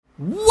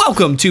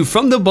Welcome to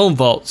From the Bone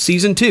Vault,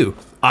 Season 2.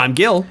 I'm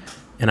Gil.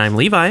 And I'm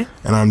Levi.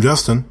 And I'm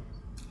Justin.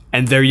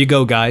 And there you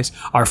go, guys.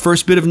 Our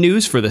first bit of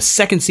news for the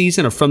second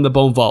season of From the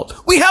Bone Vault.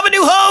 We have a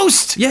new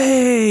host!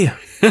 Yay!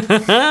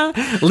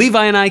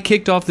 Levi and I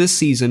kicked off this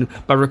season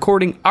by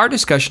recording our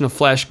discussion of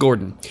Flash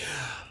Gordon.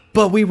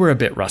 But we were a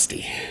bit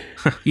rusty.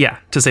 Yeah,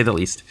 to say the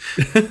least.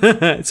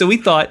 So we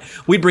thought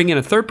we'd bring in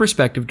a third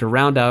perspective to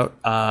round us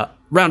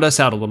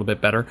out a little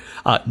bit better.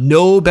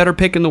 No better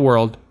pick in the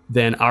world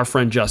than our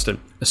friend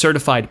Justin, a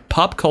certified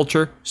pop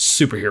culture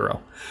superhero.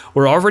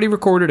 We're already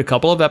recorded a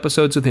couple of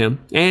episodes with him,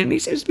 and he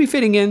seems to be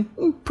fitting in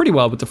pretty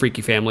well with the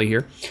Freaky family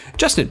here.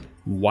 Justin,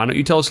 why don't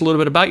you tell us a little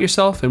bit about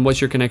yourself and what's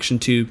your connection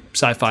to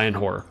sci-fi and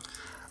horror?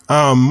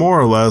 More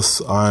or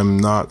less, I'm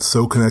not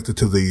so connected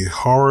to the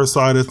horror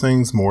side of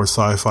things, more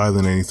sci-fi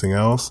than anything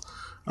else.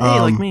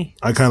 Hey, like me.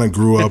 I kind of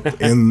grew up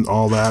in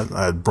all that.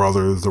 I had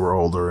brothers that were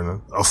older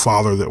and a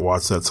father that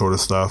watched that sort of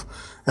stuff.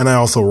 And I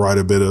also write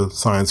a bit of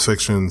science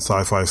fiction,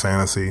 sci-fi,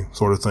 fantasy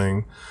sort of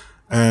thing.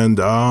 And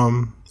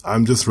I'm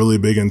just really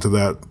big into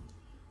that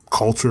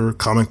culture,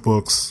 comic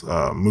books,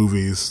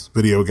 movies,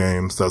 video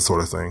games, that sort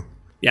of thing.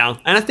 Yeah,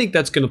 and I think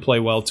that's going to play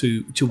well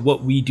to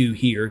what we do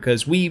here,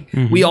 because we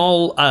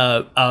all,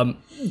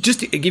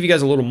 just to give you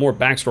guys a little more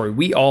backstory,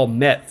 we all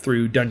met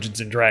through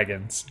Dungeons and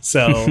Dragons.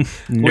 So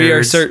we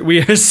are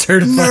certified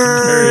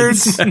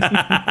nerds.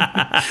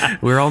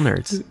 We're all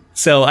nerds.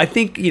 So I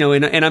think,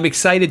 and I'm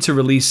excited to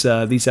release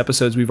these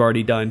episodes we've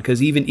already done,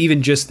 because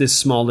even just this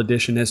small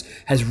edition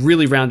has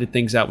really rounded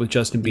things out with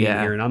Justin being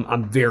here, and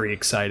I'm very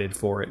excited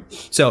for it.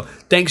 So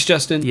thanks,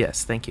 Justin.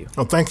 Yes, thank you.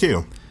 Oh, thank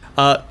you.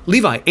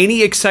 Levi,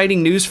 any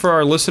exciting news for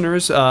our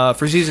listeners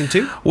for Season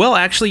 2? Well,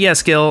 actually,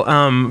 yes, Gil.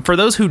 For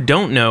those who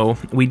don't know,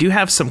 we do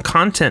have some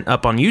content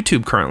up on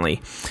YouTube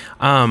currently.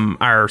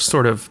 Our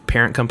sort of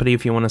parent company,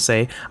 if you want to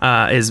say,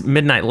 is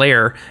Midnight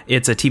Lair.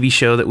 It's a TV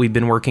show that we've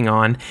been working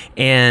on,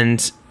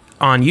 and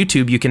on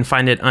YouTube, you can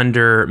find it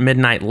under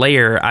Midnight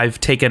Lair. I've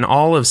taken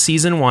all of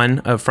Season 1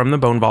 of From the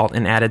Bone Vault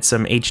and added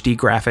some HD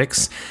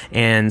graphics.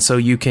 And so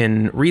you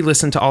can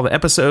re-listen to all the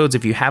episodes.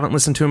 If you haven't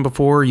listened to them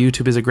before,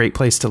 YouTube is a great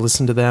place to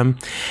listen to them.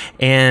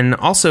 And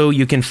also,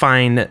 you can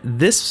find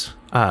this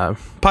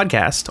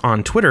podcast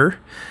on Twitter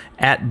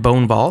at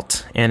Bone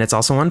Vault, and it's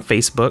also on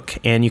Facebook.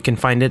 And you can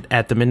find it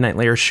at the Midnight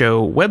Lair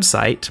Show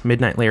website,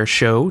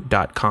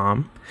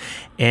 midnightlairshow.com.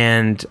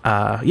 And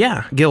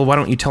Gil, why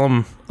don't you tell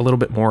them a little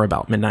bit more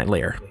about Midnight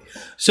Lair?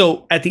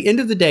 So at the end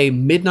of the day,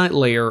 Midnight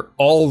Lair,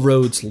 all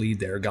roads lead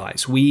there,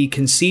 guys. We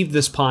conceived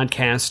this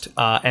podcast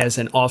as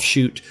an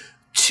offshoot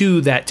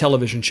to that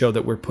television show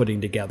that we're putting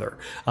together.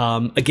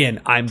 Again,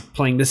 I'm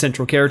playing the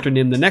central character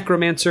named the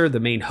Necromancer, the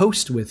main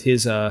host with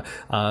his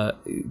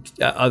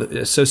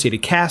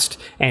associated cast,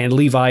 and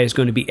Levi is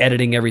going to be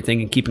editing everything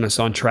and keeping us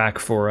on track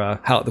for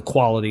how the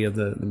quality of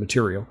the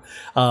material.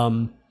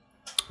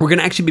 We're going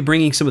to actually be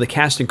bringing some of the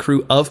cast and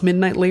crew of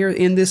Midnight Lair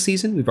in this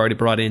season. We've already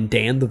brought in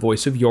Dan, the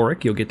voice of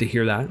Yorick. You'll get to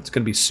hear that. It's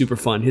going to be super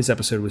fun. His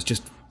episode was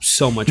just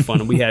so much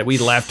fun, and we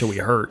laughed till we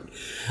hurt.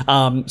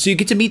 So you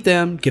get to meet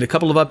them, get a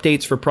couple of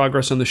updates for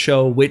progress on the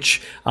show,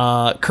 which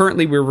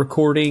currently we're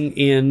recording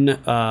in,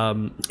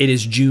 it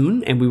is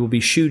June, and we will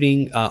be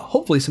shooting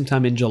hopefully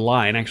sometime in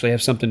July, and actually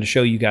have something to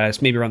show you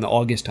guys maybe around the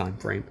August time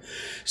frame.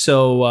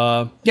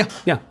 So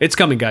yeah, it's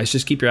coming, guys.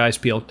 Just keep your eyes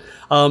peeled.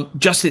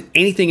 Justin,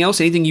 anything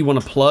else? Anything you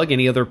want to plug?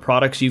 Any other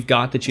products you've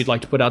got that you'd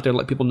like to put out there and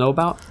let people know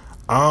about?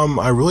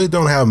 I really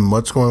don't have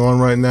much going on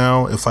right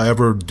now. If I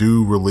ever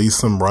do release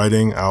some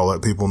writing, I'll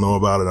let people know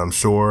about it, I'm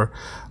sure.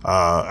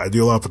 I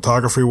do a lot of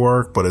photography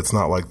work, but it's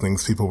not like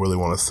things people really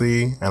want to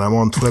see. And I'm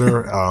on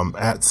Twitter,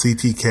 at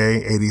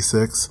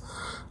CTK86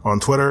 on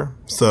Twitter.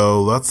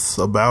 So that's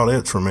about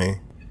it for me.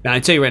 Now, I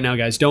tell you right now,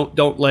 guys,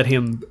 don't let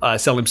him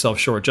sell himself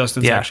short.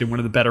 Justin's actually one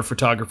of the better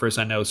photographers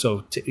I know.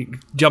 So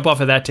jump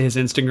off of that to his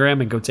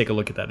Instagram and go take a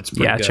look at that. It's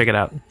pretty good. Check it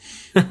out.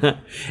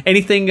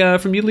 Anything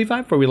from you,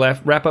 Levi, before we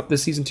wrap up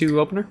this Season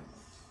 2 opener?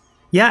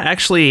 Yeah,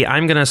 actually,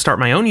 I'm going to start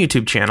my own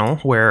YouTube channel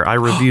where I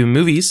review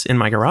movies in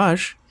my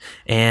garage.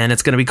 And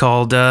it's going to be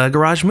called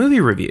Garage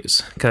Movie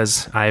Reviews,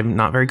 because I'm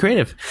not very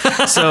creative.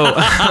 So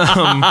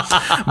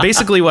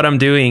basically what I'm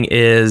doing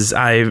is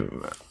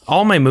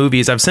all my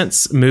movies, I've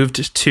since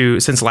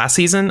last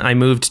season, I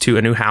moved to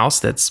a new house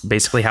that's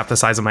basically half the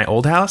size of my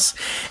old house.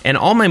 And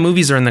all my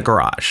movies are in the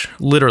garage,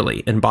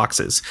 literally in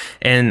boxes.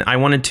 And I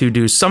wanted to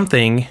do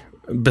something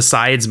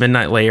besides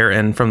Midnight Lair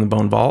and From the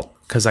Bone Vault,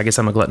 because I guess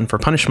I'm a glutton for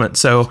punishment.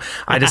 So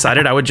I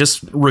decided I would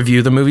just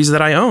review the movies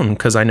that I own,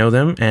 because I know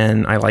them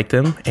and I like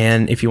them.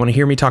 And if you want to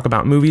hear me talk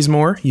about movies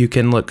more, you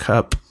can look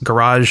up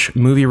Garage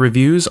Movie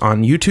Reviews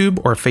on YouTube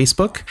or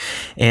Facebook.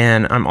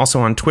 And I'm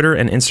also on Twitter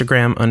and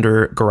Instagram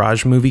under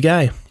Garage Movie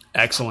Guy.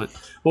 Excellent.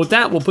 Well, with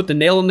that, we'll put the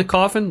nail in the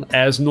coffin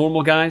as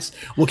normal, guys.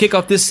 We'll kick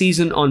off this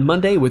season on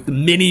Monday with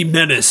Mini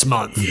Menace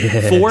Month.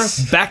 Yes.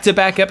 4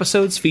 back-to-back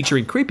episodes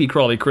featuring creepy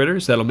crawly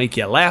critters that'll make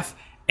you laugh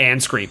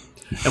and scream.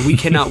 And we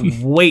cannot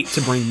wait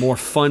to bring more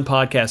fun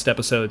podcast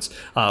episodes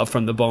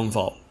from the Bone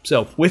Vault.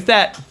 So with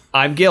that,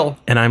 I'm Gil.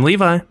 And I'm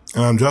Levi.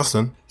 And I'm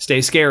Justin.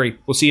 Stay scary.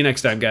 We'll see you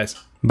next time, guys.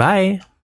 Bye.